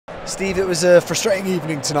Steve, it was a frustrating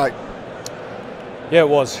evening tonight. Yeah, it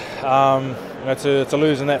was. To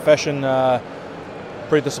lose in that fashion,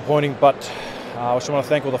 pretty disappointing. But I just want to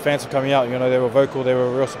thank all the fans for coming out. You know, they were vocal, they were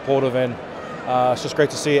real supportive, and it's just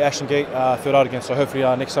great to see Ashton Gate filled out again. So hopefully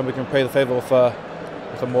next time we can pay the favour with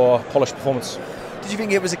a more polished performance. Did you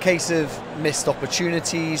think it was a case of missed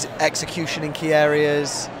opportunities, execution in key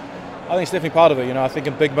areas? I think it's definitely part of it. You know, I think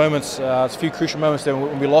in big moments, there's a few crucial moments there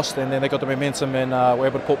when we lost, and then they got the momentum and were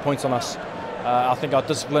able to put points on us. I think our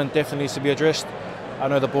discipline definitely needs to be addressed. I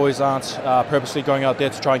know the boys aren't purposely going out there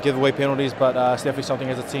to try and give away penalties, but it's definitely something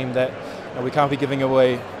as a team that we can't be giving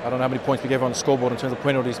away. I don't know how many points we gave on the scoreboard in terms of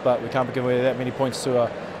penalties, but we can't be giving away that many points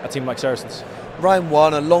to a team like Saracens. Round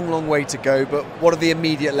one, a long way to go, but what are the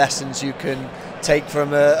immediate lessons you can take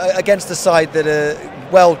from against a side that are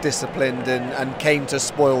well disciplined and came to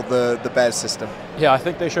spoil the Bears system? Yeah, I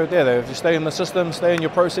think they showed there. If you stay in the system, stay in your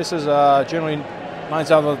processes, generally 9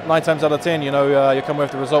 times out of 10, you come away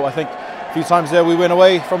with the result. I think a few times there we went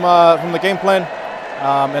away from the game plan,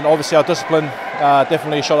 and obviously our discipline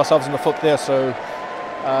definitely shot ourselves in the foot there. So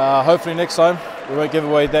hopefully next time we won't give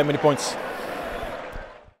away that many points.